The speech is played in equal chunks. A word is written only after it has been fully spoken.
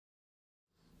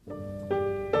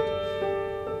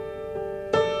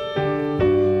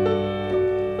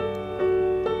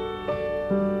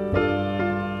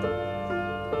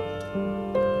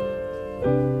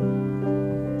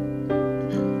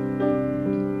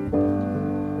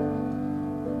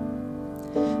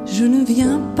Je ne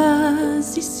viens pas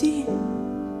ici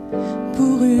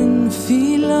pour une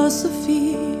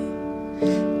philosophie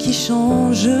qui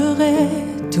changerait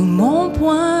tout mon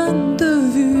point de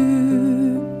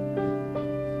vue,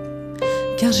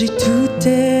 car j'ai tout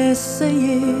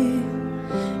essayé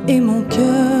et mon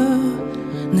cœur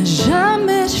n'a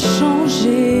jamais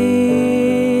changé.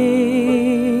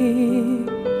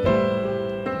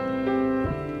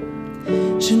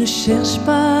 Je ne cherche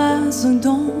pas un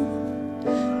don,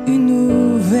 une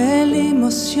nouvelle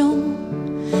émotion.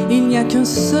 Il n'y a qu'un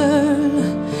seul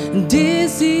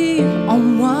désir en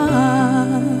moi,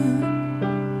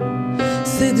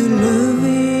 c'est de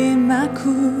lever ma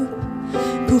coupe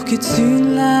pour que tu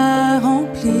ne la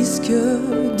remplisses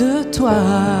que de toi.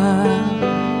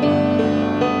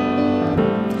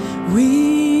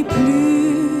 Oui,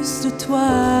 plus de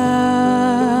toi.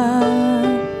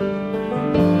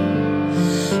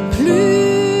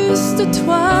 Plus de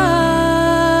toi.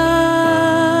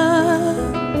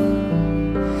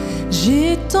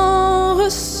 J'ai tant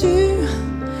reçu,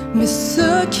 mais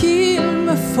ce qu'il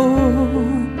me faut,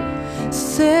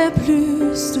 c'est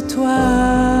plus de toi.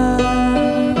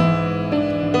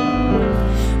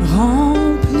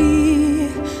 Rempli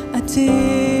à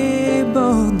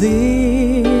déborder,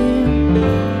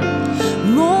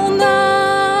 mon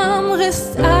âme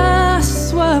reste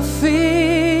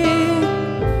assoiffée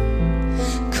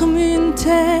comme une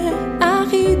terre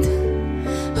aride.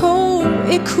 Oh,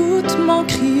 écoute mon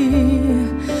cri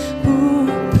pour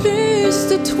plus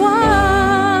de toi.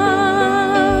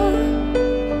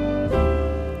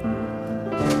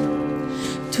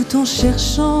 Tout en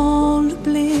cherchant le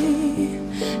blé,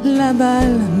 la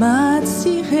balle m'a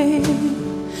tiré,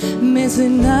 mais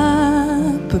elle n'a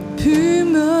pas pu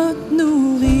me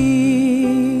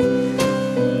nourrir.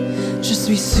 Je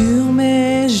suis sur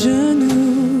mes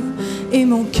genoux et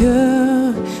mon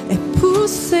cœur est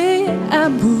poussé à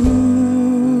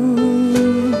bout.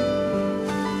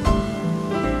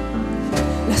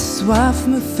 La soif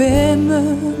me fait me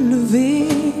lever.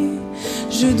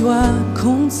 Je dois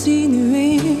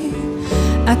continuer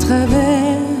à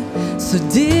travers ce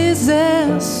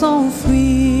désert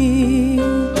s'enfuir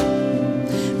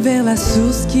vers la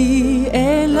source qui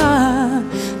est là,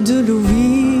 de l'eau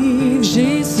vive.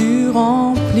 Jésus,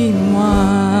 remplis-moi.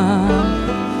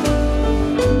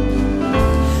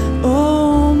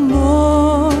 Oh,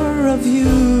 more of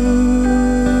you.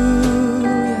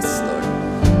 Yes, Lord.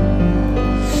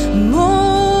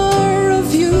 More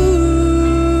of you.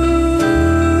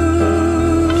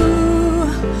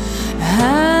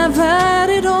 I've had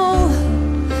it all,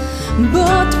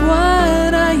 but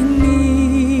what I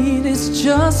need is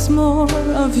just more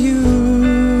of you.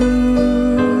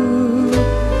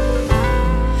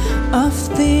 Of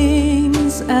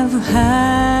things I've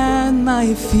had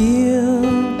my fill,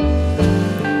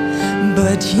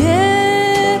 but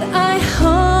yet I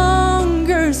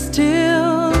hunger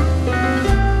still,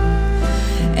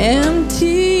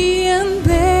 empty and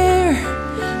bare.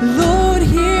 Lord,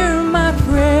 hear my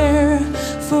prayer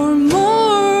for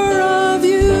more of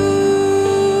you.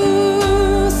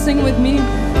 Sing with me.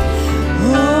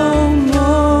 Oh,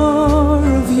 more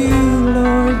of you,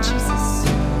 Lord Jesus.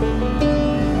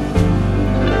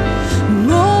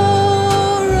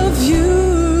 More of you.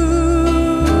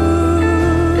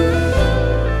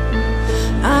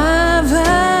 I've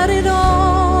had it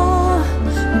all,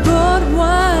 but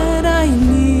what I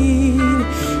need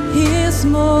is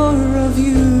more of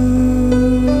you.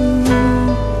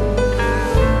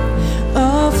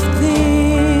 Of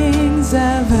things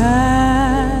I've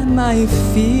had my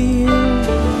fill,